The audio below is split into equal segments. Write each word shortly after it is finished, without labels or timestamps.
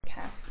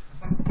half.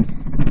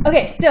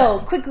 Okay, so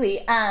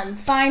quickly,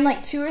 find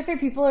like 2 or 3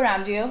 people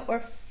around you, or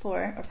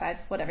 4 or 5,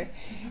 whatever,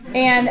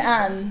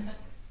 and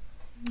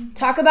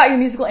talk about your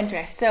musical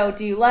interests. So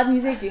do you love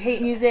music? Do you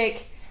hate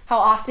music? How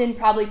often,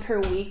 probably per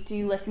week, do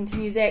you listen to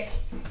music?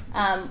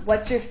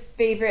 What's your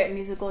favorite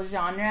musical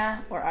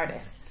genre or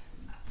artist?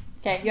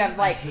 Okay, you have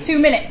like 2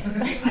 minutes.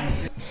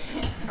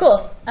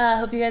 Cool.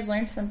 Hope you guys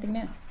learned something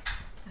new.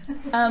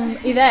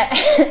 Yvette,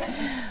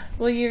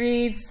 will you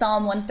read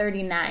Psalm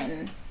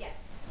 139? Yes.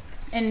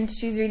 And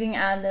she's reading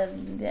out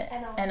of the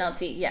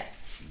NLT. Yeah.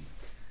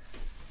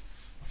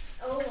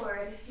 O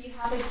Lord, you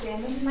have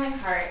examined my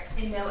heart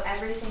and know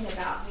everything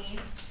about me.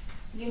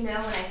 You know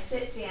when I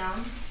sit down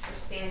or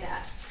stand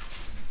up.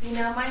 You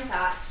know my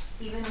thoughts,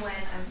 even when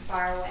I'm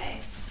far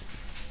away.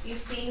 You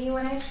see me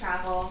when I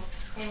travel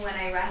and when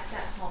I rest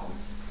at home.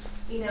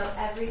 You know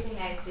everything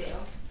I do.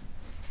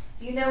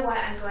 You know what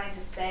I'm going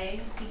to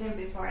say, even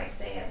before I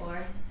say it,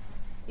 Lord.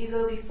 You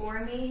go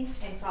before me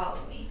and follow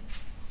me.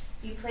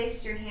 You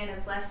placed your hand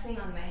of blessing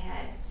on my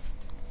head.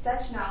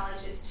 Such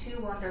knowledge is too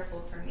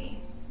wonderful for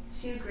me,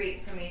 too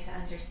great for me to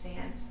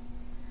understand.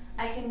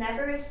 I can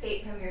never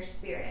escape from your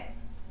spirit.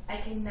 I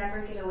can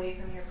never get away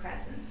from your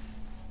presence.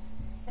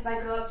 If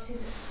I go up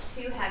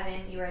to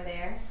heaven, you are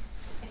there.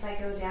 If I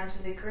go down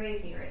to the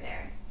grave, you are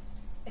there.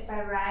 If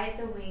I ride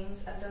the wings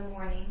of the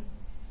morning,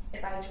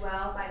 if I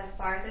dwell by the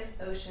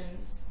farthest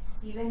oceans,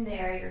 even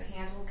there your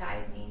hand will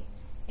guide me,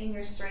 and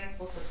your strength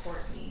will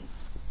support me.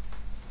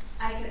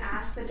 I could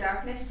ask the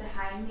darkness to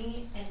hide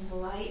me, and the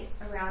light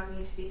around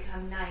me to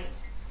become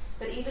night,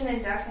 but even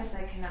in darkness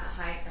I cannot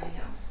hide from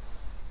you.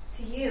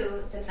 To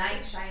you, the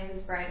night shines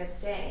as bright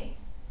as day.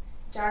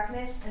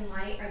 Darkness and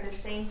light are the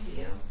same to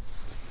you.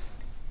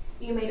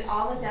 You made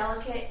all the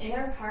delicate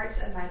inner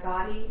parts of my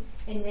body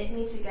and knit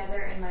me together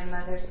in my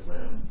mother's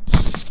womb.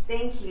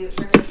 Thank you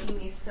for making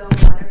me so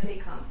wonderfully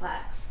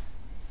complex.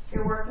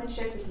 Your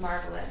workmanship is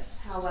marvelous,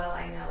 how well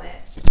I know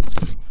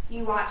it.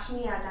 You watched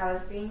me as I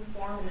was being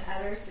formed in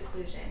utter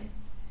seclusion,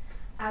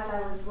 as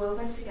I was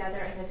woven together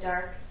in the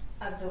dark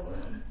of the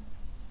womb.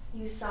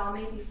 You saw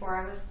me before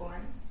I was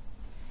born.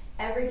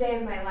 Every day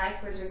of my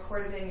life was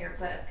recorded in your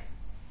book.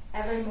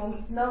 Every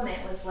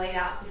moment was laid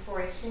out before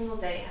a single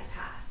day had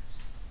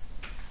passed.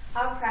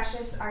 How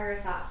precious are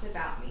your thoughts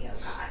about me, O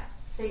God.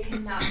 They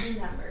cannot be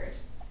numbered.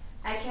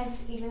 I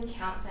can't even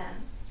count them.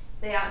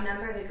 They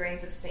outnumber the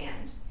grains of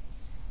sand.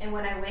 And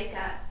when I wake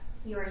up,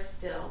 you are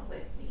still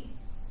with me.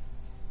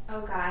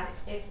 O God,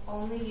 if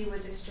only you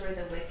would destroy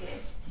the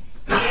wicked.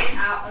 Get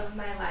out of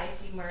my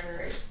life, you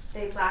murderers.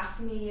 They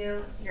blaspheme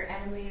you. Your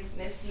enemies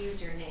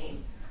misuse your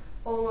name.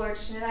 O Lord,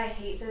 shouldn't I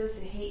hate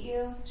those who hate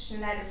you?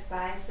 Shouldn't I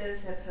despise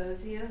those who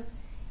oppose you?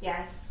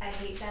 Yes, I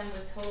hate them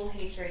with total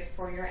hatred,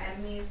 for your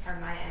enemies are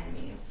my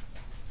enemies.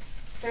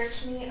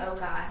 Search me, O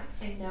God,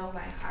 and know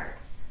my heart.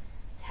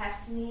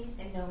 Test me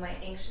and know my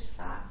anxious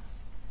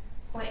thoughts.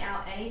 Point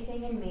out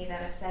anything in me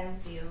that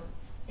offends you,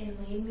 and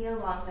lead me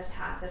along the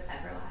path of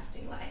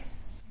everlasting life.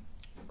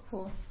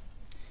 Cool.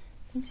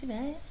 Thanks,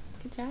 Yvette.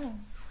 Good job.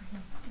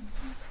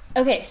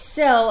 Okay,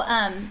 so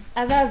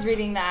as I was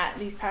reading that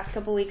these past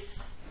couple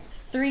weeks,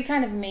 3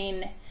 kind of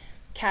main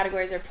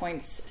categories or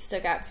points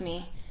stuck out to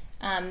me.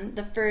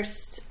 The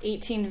first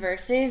 18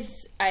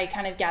 verses, I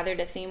kind of gathered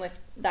a theme with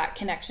that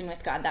connection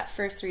with God, that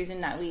first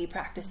reason that we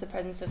practice the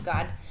presence of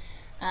God.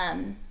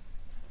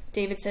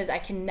 David says, I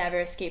can never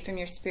escape from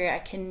your spirit. I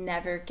can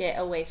never get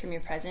away from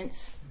your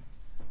presence.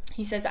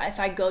 He says, if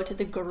I go to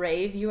the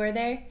grave, you are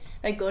there.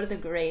 If I go to the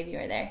grave, you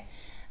are there.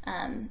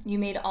 You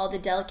made all the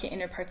delicate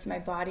inner parts of my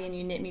body, and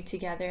you knit me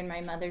together in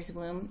my mother's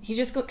womb. He's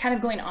just kind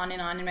of going on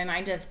and on in my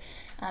mind of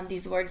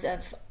these words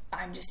of,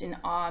 I'm just in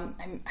awe.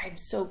 I'm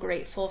so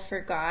grateful for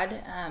God.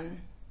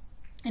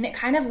 And it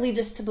kind of leads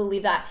us to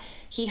believe that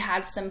he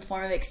had some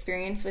form of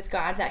experience with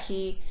God,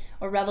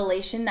 or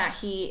revelation that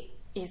he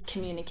is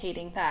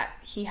communicating, that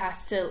he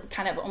has to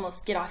kind of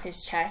almost get off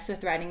his chest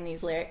with writing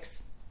these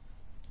lyrics.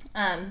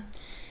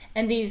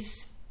 And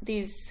these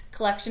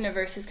collection of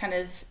verses kind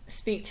of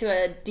speak to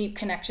a deep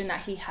connection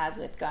that he has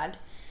with God.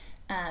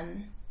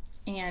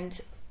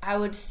 And I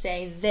would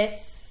say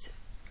this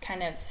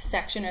kind of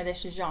section or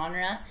this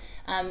genre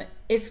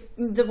is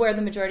where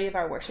the majority of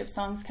our worship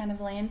songs kind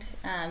of land.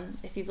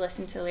 If you've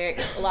listened to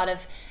lyrics, a lot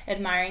of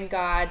admiring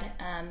God,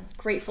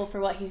 grateful for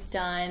what he's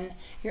done,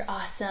 you're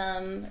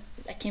awesome,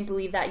 I can't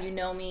believe that you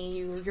know me,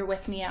 you're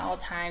with me at all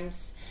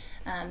times,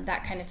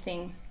 that kind of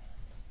thing.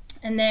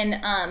 And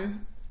then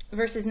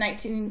verses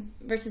 19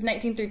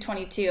 through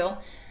 22,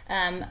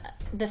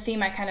 the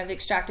theme I kind of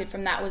extracted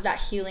from that was that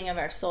healing of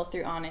our soul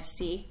through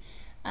honesty.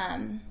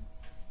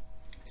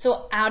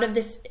 So out of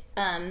this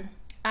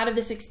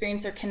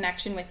experience or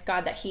connection with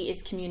God that he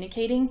is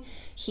communicating,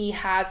 he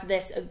has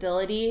this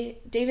ability.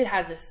 David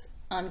has this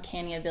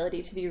uncanny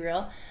ability to be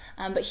real,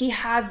 but he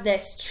has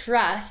this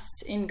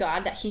trust in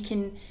God that he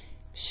can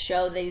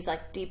show these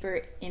like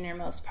deeper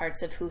innermost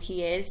parts of who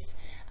he is.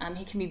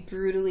 He can be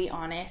brutally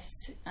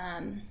honest.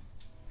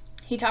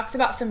 he talks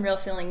about some real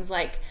feelings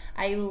like,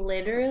 I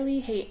literally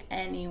hate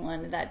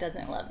anyone that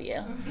doesn't love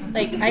you.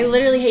 Like, I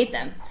literally hate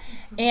them.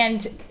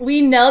 And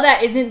we know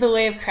that isn't the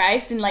way of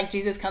Christ, and like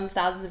Jesus comes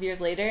thousands of years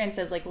later and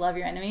says like, love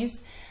your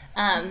enemies.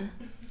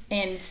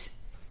 And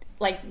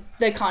like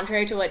the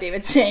contrary to what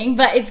David's saying,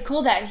 but it's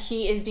cool that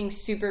he is being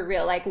super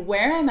real. Like,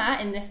 where I'm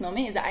at in this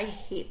moment is that I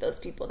hate those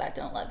people that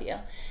don't love you.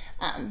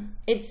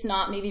 It's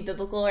not maybe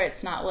biblical, or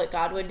it's not what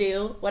God would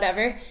do,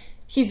 whatever.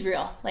 He's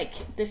real. Like,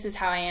 this is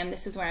how I am.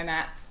 This is where I'm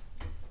at.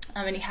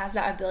 And he has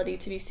that ability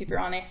to be super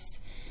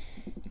honest.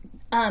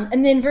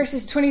 And then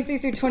verses 23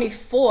 through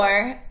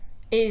 24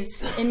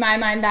 is, in my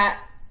mind, that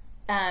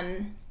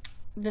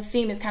the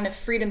theme is kind of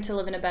freedom to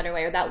live in a better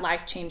way, or that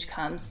life change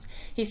comes.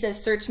 He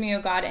says, search me,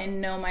 O God, and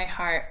know my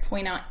heart.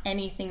 Point out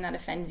anything that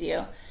offends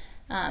you.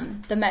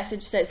 The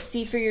Message says,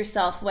 see for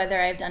yourself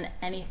whether I have done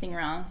anything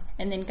wrong,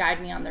 and then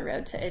guide me on the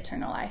road to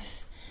eternal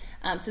life.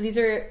 So these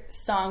are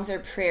songs or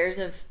prayers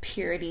of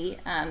purity.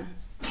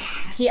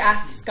 He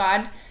asks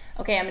God,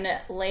 okay, I'm going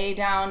to lay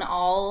down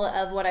all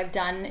of what I've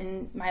done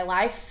in my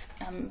life.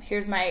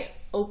 Here's my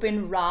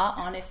open, raw,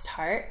 honest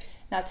heart.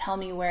 Now tell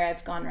me where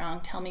I've gone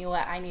wrong. Tell me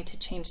what I need to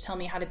change. Tell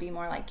me how to be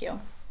more like you,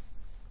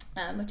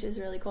 which is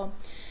really cool.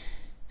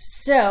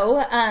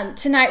 So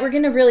tonight we're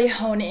going to really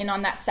hone in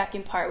on that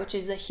second part, which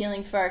is the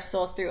healing for our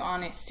soul through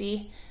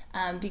honesty,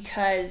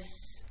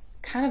 because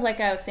kind of like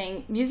I was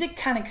saying, music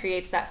kind of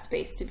creates that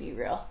space to be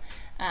real.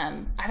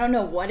 I don't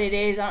know what it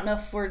is. I don't know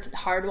if we're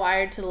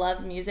hardwired to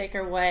love music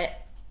or what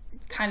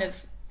kind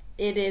of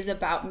it is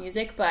about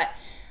music, but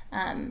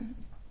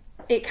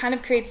it kind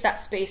of creates that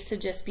space to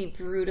just be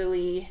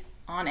brutally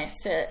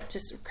honest, to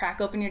just crack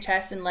open your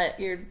chest and let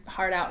your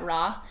heart out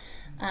raw.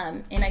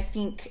 And I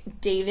think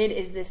David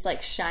is this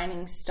like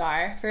shining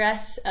star for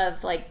us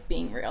of like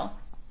being real.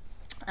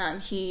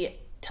 He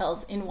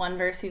tells in one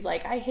verse, he's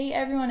like, I hate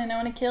everyone and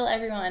I want to kill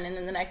everyone. And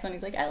then the next one,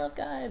 he's like, I love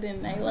God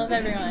and I love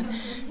everyone.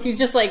 He's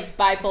just like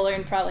bipolar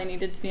and probably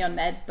needed to be on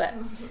meds, but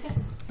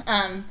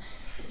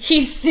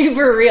he's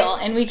super real,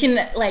 and we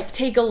can like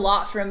take a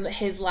lot from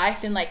his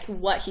life and like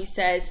what he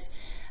says.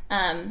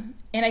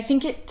 And I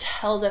think it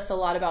tells us a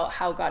lot about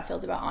how God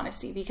feels about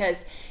honesty,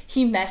 because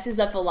he messes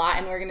up a lot,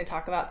 and we're going to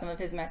talk about some of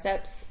his mess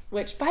ups,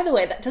 which, by the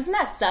way, doesn't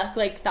that suck?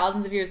 Like,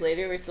 thousands of years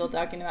later, we're still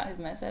talking about his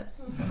mess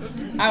ups.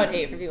 I would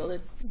hate for people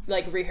to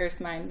like rehearse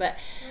mine, but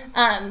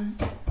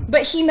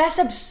he messed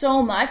up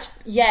so much,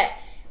 yet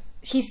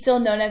he's still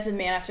known as a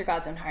man after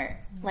God's own heart.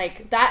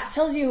 Like, that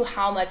tells you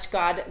how much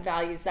God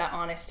values that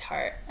honest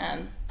heart,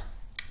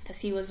 because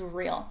he was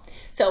real.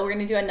 So we're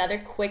going to do another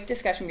quick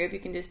discussion group. You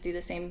can just do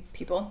the same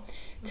people.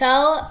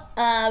 Tell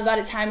about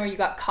a time where you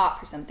got caught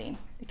for something.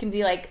 It can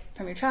be like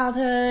from your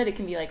childhood. It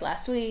can be like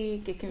last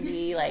week. It can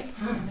be like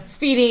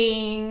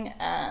speeding.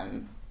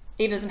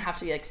 It doesn't have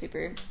to be like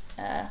super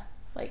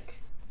like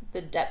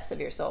the depths of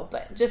your soul,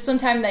 but just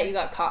sometime that you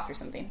got caught for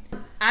something.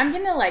 I'm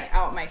going to like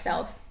out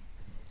myself.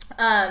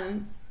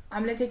 I'm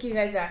going to take you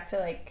guys back to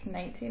like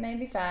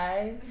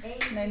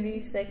 1995,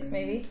 96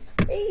 maybe.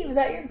 Hey, was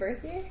that your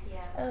birth year?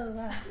 Yeah. Oh,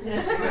 wow.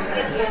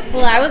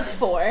 Well, I was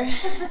 4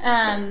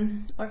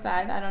 or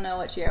 5. I don't know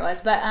which year it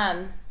was, but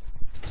I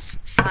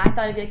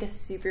thought it'd be like a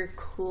super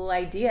cool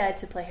idea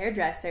to play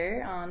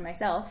hairdresser on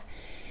myself.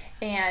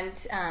 And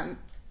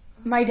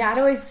my dad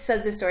always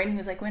says this story, and he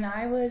was like, when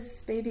I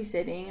was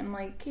babysitting, I'm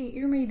like, Kate,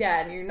 you're my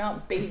dad, you're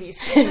not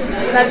babysitting.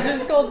 Like, that's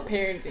just called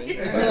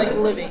parenting, or like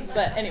living.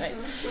 But anyways,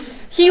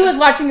 he was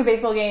watching a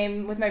baseball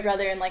game with my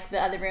brother in like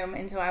the other room,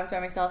 and so I was by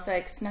myself, so I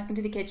like snuck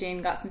into the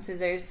kitchen, got some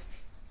scissors,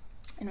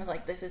 and was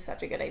like, this is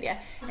such a good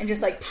idea, and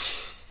just like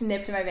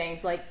snipped my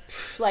bangs,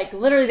 like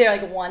literally they're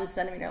like 1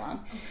 centimeter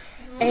long.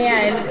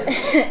 And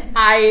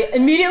I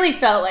immediately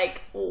felt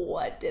like,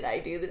 what did I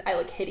do? I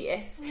look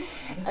hideous.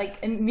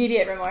 Like,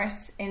 immediate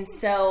remorse. And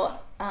so,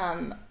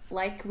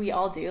 like we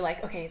all do,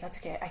 like, okay, that's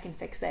okay. I can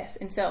fix this.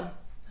 And so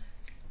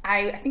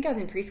I think I was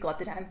in preschool at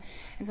the time.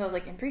 And so I was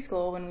like, in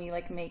preschool, when we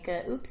like make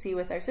a oopsie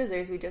with our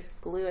scissors, we just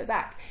glue it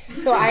back.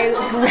 So I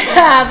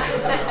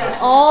grab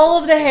all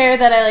of the hair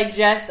that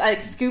I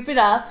scoop it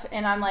up,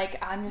 and I'm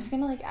like, I'm just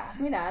going to like ask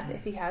my dad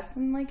if he has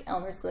some like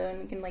Elmer's glue, and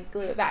we can like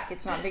glue it back.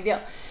 It's not a big deal.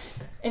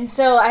 And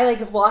so I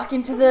like walk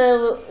into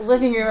the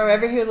living room or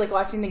wherever he was like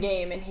watching the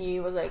game, and he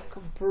was like,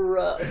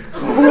 Brooke,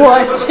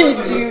 what did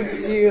you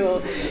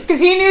do? Because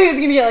he knew he was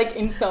going to get like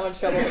in so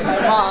much trouble with my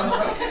mom.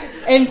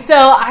 And so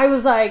I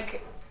was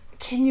like,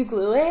 can you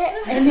glue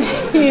it? And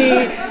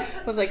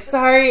he was like,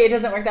 sorry, it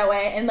doesn't work that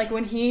way. And like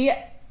when he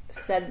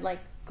said like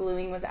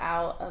gluing was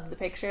out of the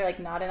picture, like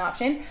not an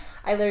option,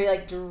 I literally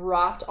like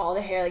dropped all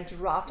the hair, like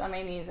dropped on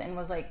my knees, and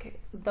was like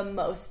the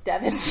most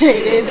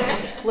devastated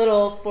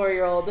little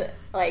 4-year-old.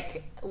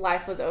 Like,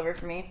 life was over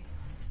for me.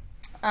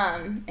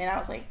 And I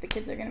was like, the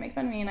kids are gonna make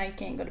fun of me, and I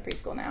can't go to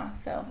preschool now.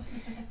 So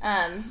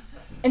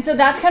and so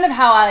that's kind of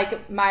how I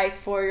like my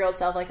 4-year-old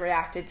self like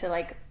reacted to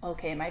like,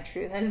 okay, my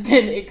truth has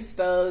been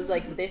exposed,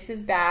 like this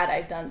is bad,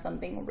 I've done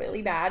something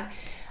really bad.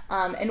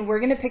 And we're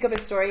gonna pick up a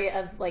story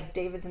of like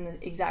David's in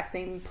the exact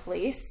same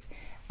place,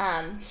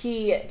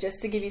 He,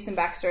 just to give you some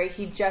backstory,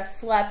 he just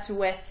slept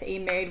with a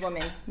married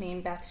woman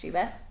named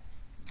Bathsheba.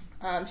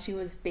 She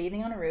was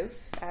bathing on a roof,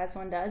 as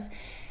one does,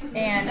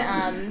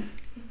 and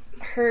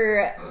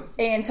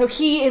so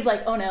he is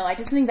like, oh no, I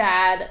did something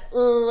bad.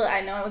 Ugh,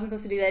 I know I wasn't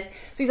supposed to do this.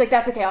 So he's like,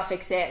 that's okay, I'll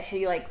fix it.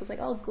 He was like,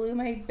 I'll glue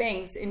my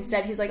bangs.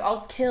 Instead, he's like,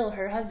 I'll kill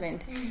her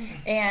husband,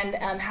 and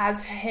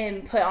has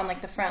him put on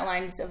like the front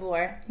lines of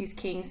war. He's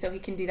king, so he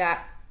can do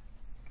that.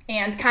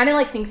 And kind of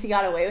like thinks he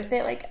got away with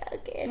it. Like,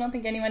 okay, I don't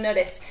think anyone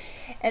noticed.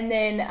 And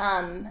then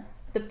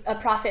a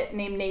prophet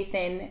named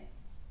Nathan,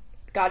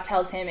 God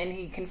tells him, and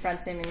he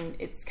confronts him, and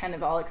it's kind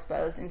of all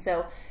exposed. And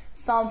so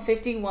Psalm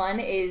 51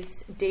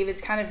 is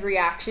David's kind of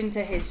reaction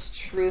to his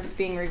truth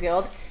being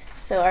revealed.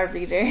 So our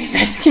reader,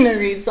 that's going to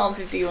read Psalm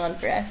 51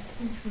 for us.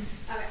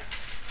 Okay.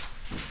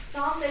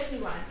 Psalm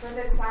 51 for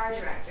the choir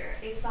director,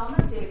 a psalm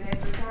of David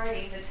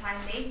regarding the time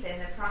Nathan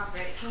the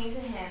prophet came to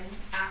him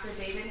after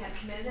David had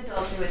committed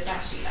adultery with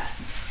Bathsheba.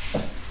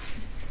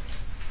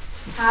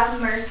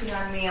 Have mercy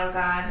on me, O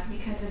God,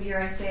 because of your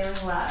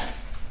unfailing love.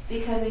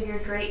 Because of your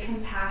great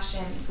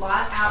compassion,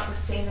 blot out the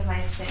stain of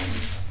my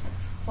sins.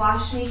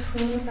 Wash me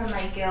clean from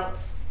my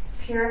guilt.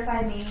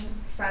 Purify me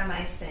from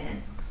my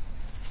sin.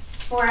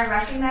 For I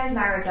recognize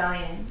my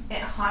rebellion. It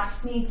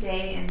haunts me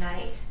day and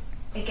night.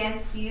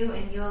 Against you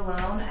and you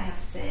alone I have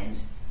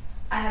sinned.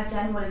 I have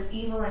done what is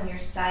evil in your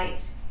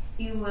sight.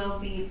 You will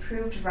be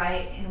proved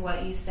right in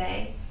what you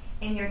say,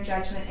 and your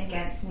judgment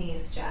against me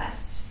is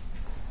just.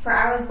 For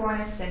I was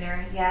born a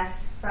sinner,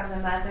 yes, from the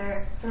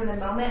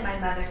moment my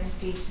mother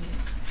conceived me.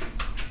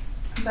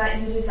 But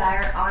you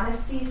desire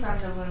honesty from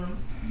the womb,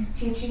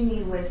 teaching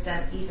me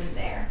wisdom even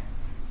there.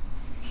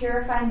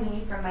 Purify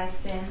me from my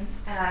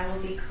sins, and I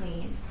will be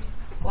clean.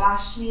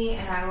 Wash me,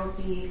 and I will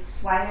be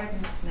whiter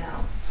than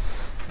snow.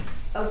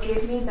 Oh,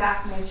 give me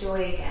back my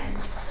joy again.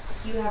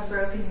 You have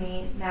broken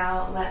me,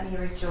 now let me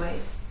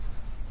rejoice.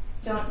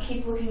 Don't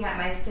keep looking at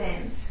my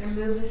sins.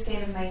 Remove the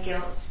stain of my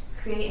guilt.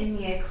 Create in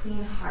me a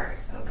clean heart,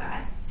 O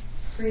God.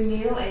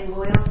 Renew a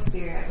loyal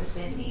spirit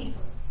within me.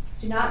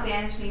 Do not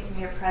banish me from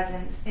your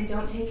presence, and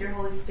don't take your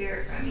Holy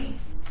Spirit from me.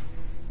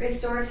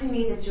 Restore to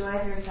me the joy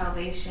of your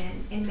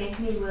salvation, and make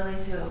me willing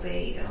to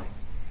obey you.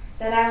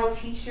 Then I will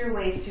teach your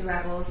ways to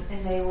rebels,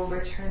 and they will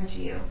return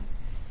to you.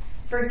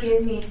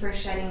 Forgive me for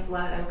shedding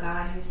blood, O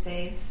God, who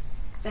saves.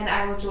 Then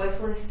I will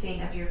joyfully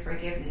sing of your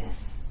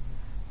forgiveness.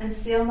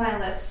 Unseal my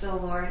lips, O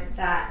Lord,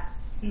 that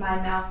my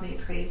mouth may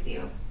praise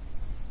you.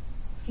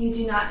 You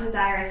do not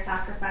desire a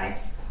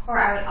sacrifice, or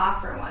I would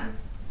offer one.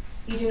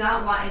 You do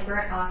not want a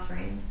burnt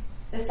offering.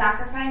 The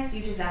sacrifice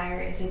you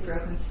desire is a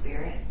broken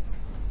spirit.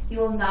 You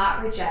will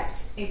not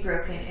reject a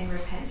broken and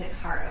repentant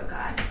heart, O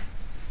God.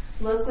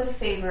 Look with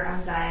favor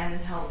on Zion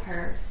and help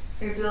her.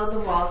 Rebuild the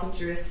walls of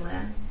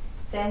Jerusalem.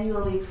 Then you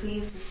will be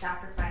pleased with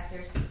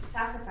sacrifices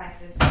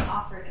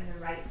offered in the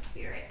right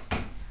spirit,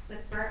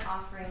 with burnt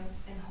offerings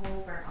and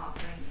whole burnt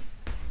offerings.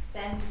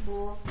 Then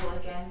bulls will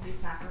again be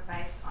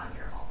sacrificed on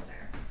your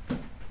altar.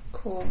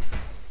 Cool.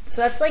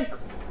 So that's like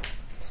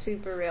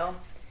super real.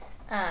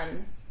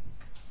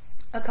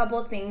 A couple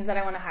of things that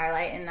I want to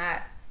highlight in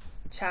that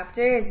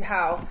chapter is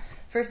how,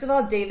 first of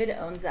all, David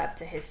owns up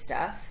to his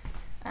stuff.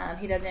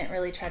 He doesn't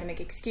really try to make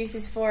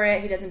excuses for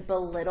it. He doesn't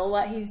belittle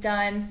what he's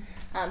done.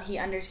 He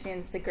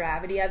understands the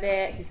gravity of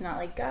it. He's not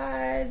like,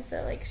 God,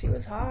 but like she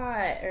was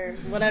hot or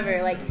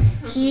whatever. Like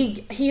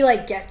he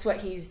like gets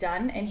what he's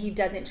done, and he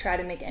doesn't try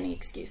to make any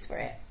excuse for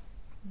it,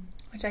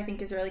 which I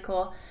think is really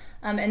cool.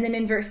 And then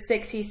in verse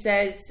 6 he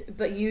says,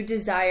 but you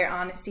desire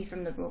honesty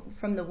from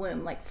the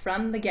womb, like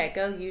from the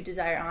get-go, you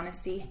desire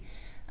honesty.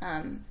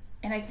 And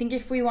I think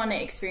if we want to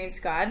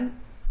experience God,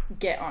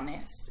 get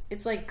honest.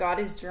 It's like God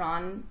is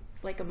drawn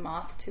like a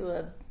moth to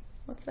a,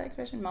 what's that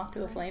expression? Moth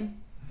to a flame?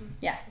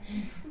 Yeah.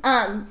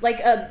 Like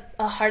a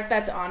heart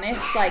that's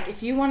honest. Like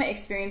if you want to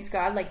experience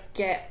God, like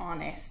get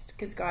honest,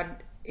 because God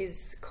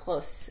is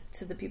close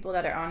to the people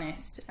that are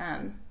honest.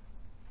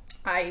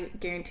 I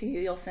guarantee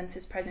you'll sense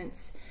his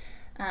presence.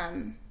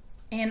 And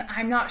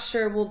I'm not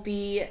sure we'll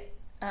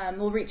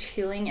reach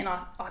healing and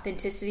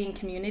authenticity and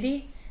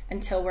community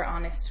until we're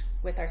honest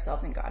with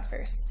ourselves and God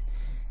first.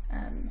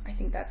 I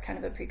think that's kind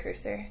of a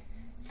precursor.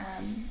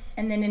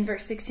 And then in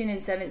verse 16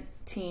 and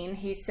 17,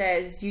 he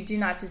says, you do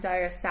not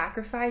desire a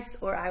sacrifice,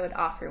 or I would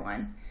offer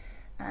one.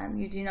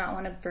 You do not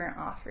want a burnt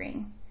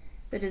offering.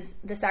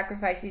 The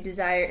sacrifice you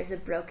desire is a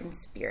broken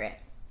spirit.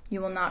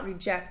 You will not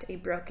reject a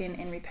broken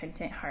and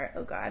repentant heart,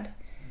 O God.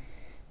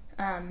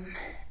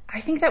 I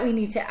think that we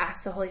need to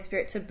ask the Holy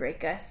Spirit to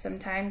break us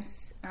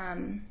sometimes.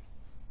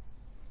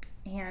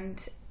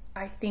 And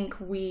I think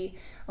we,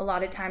 a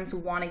lot of times,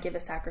 want to give a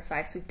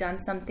sacrifice. We've done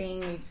something,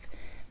 we've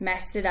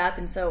messed it up,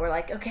 and so we're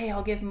like, okay,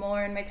 I'll give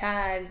more in my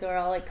tithes, or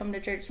I'll like come to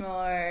church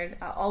more.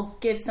 I'll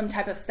give some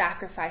type of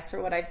sacrifice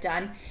for what I've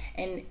done.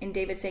 And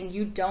David's saying,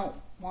 you don't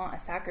want a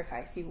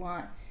sacrifice. You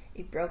want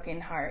a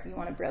broken heart. You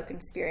want a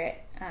broken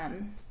spirit.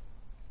 And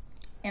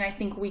I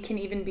think we can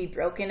even be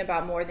broken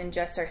about more than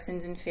just our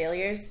sins and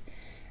failures.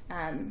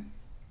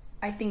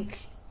 I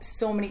think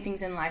so many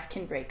things in life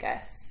can break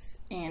us,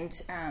 and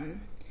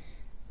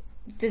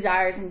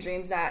desires and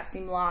dreams that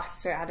seem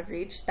lost or out of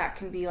reach, that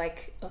can be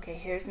like, okay,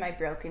 here's my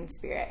broken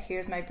spirit.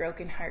 Here's my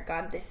broken heart,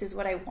 God. This is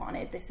what I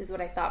wanted. This is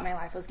what I thought my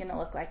life was going to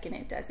look like, and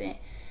it doesn't.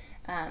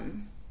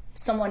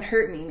 Someone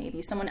hurt me,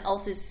 maybe. Someone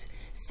else's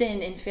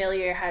sin and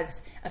failure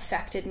has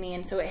affected me,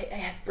 and so it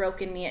has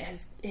broken me. It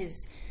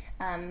has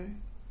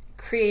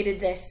created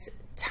this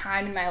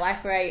time in my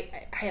life where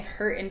I have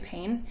hurt and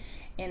pain,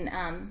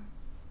 and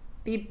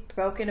be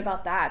broken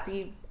about that.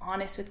 Be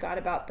honest with God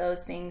about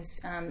those things.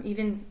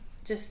 Even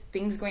just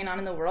things going on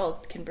in the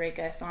world can break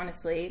us,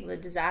 honestly. The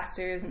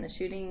disasters and the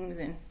shootings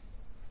and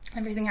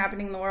everything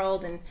happening in the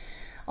world and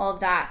all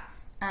of that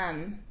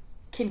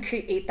can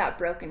create that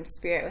broken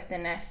spirit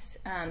within us.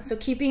 So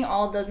keeping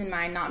all of those in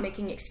mind, not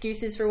making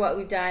excuses for what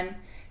we've done,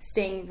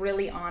 staying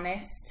really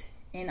honest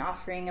in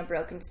offering a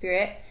broken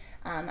spirit.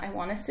 I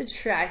want us to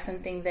try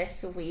something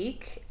this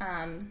week.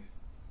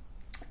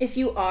 If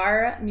you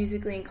are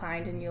musically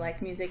inclined and you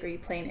like music or you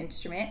play an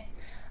instrument,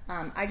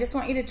 I just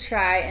want you to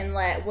try and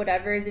let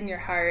whatever is in your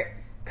heart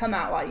come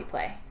out while you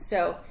play.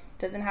 So it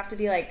doesn't have to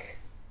be like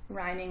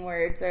rhyming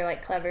words or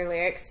like clever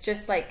lyrics,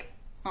 just like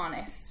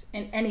honest,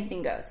 and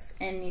anything goes,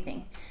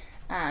 anything.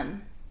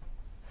 And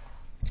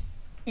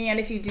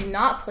if you do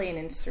not play an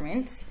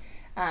instrument,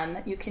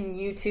 you can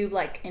YouTube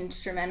like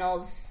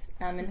instrumentals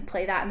and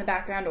play that in the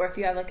background, or if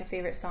you have like a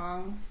favorite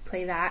song,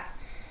 play that.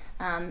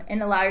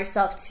 And allow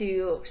yourself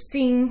to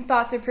sing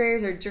thoughts or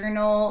prayers or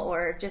journal,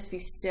 or just be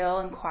still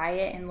and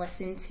quiet and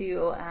listen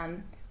to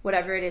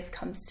whatever it is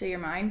comes to your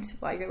mind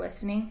while you're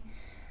listening.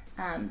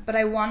 But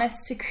I want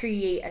us to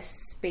create a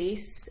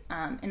space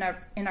in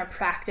our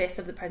practice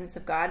of the presence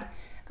of God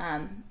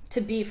to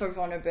be for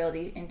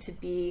vulnerability and to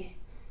be,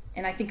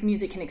 and I think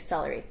music can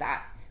accelerate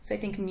that. So I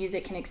think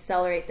music can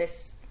accelerate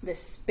this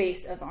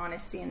space of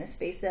honesty and this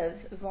space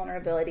of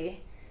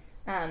vulnerability.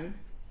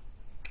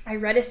 I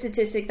read a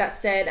statistic that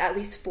said at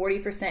least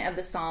 40% of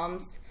the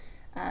Psalms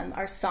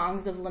are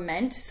songs of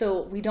lament.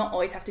 So we don't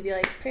always have to be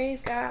like,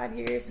 praise God,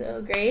 you're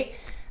so great.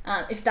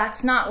 If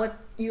that's not what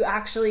you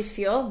actually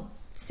feel,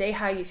 say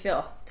how you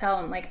feel. Tell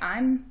him, like,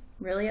 I'm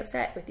really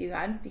upset with you,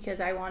 God, because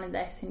I wanted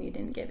this and you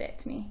didn't give it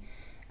to me.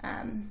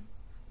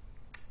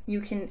 You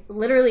can,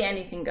 literally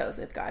anything goes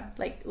with God,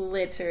 like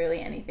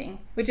literally anything,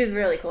 which is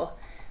really cool.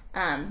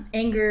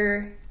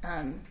 Anger,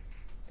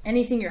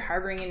 anything you're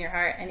harboring in your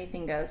heart,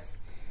 anything goes.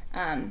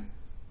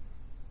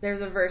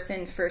 There's a verse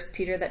in 1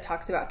 Peter that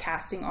talks about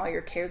casting all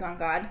your cares on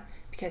God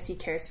because he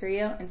cares for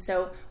you. And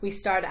so we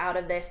start out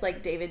of this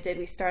like David did.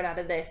 We start out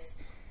of this,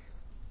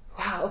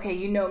 wow, okay,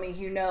 you know me,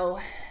 you know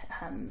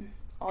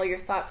all your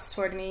thoughts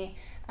toward me.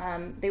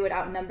 They would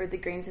outnumber the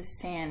grains of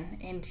sand,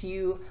 and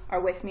you are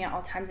with me at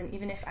all times. And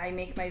even if I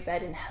make my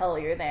bed in hell,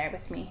 you're there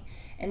with me.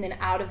 And then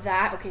out of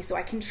that, okay, so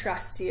I can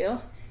trust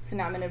you. So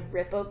now I'm going to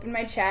rip open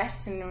my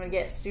chest and I'm going to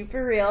get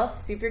super real,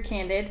 super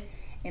candid,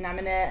 and I'm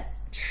going to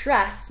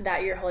trust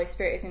that your Holy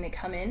Spirit is going to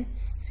come in.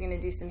 It's going to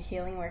do some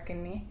healing work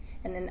in me.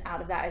 And then out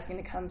of that is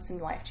going to come some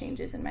life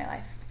changes in my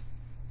life.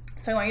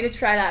 So I want you to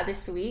try that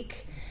this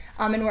week.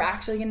 And we're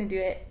actually going to do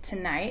it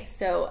tonight.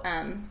 So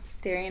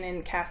Darian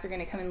and Cass are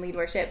going to come and lead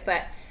worship.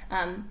 But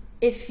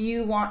if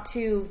you want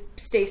to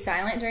stay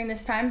silent during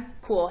this time,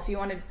 cool. If you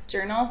want to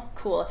journal,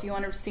 cool. If you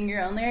want to sing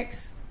your own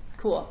lyrics,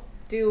 cool.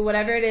 Do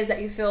whatever it is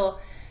that you feel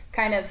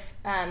kind of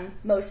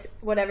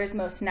whatever's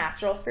most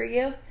natural for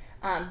you.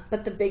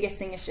 But the biggest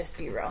thing is just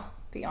be real,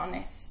 be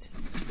honest.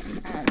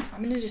 I'm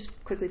going to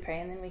just quickly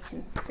pray and then we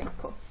can sing.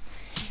 Cool.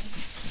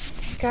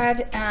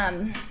 God,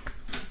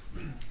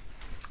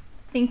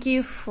 thank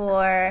you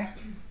for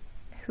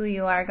who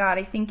you are, God.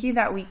 I thank you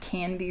that we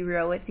can be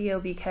real with you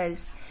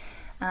because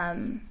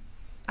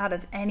out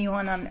of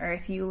anyone on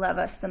earth, you love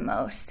us the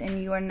most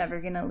and you are never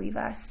going to leave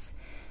us.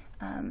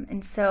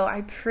 And so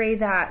I pray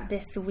that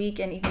this week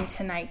and even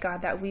tonight,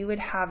 God, that we would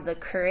have the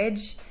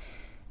courage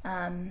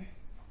and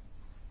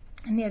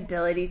the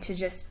ability to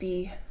just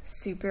be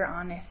super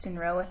honest and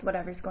real with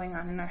whatever's going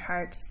on in our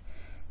hearts,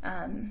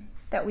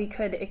 that we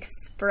could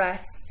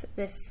express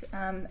this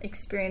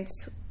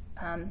experience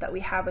that we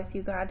have with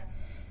you, God.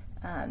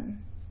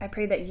 I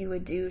pray that you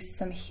would do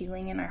some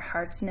healing in our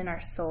hearts and in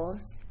our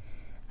souls,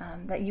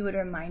 that you would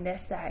remind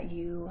us that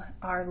you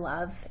are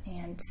love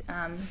and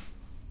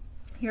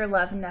your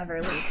love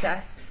never leaves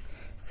us.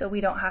 So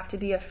we don't have to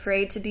be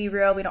afraid to be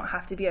real. We don't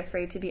have to be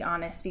afraid to be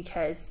honest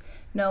because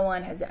no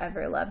one has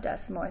ever loved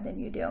us more than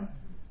you do.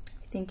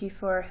 We thank you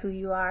for who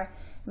you are,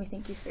 and we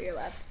thank you for your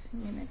love.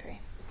 In your name I pray.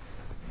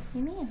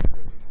 Amen.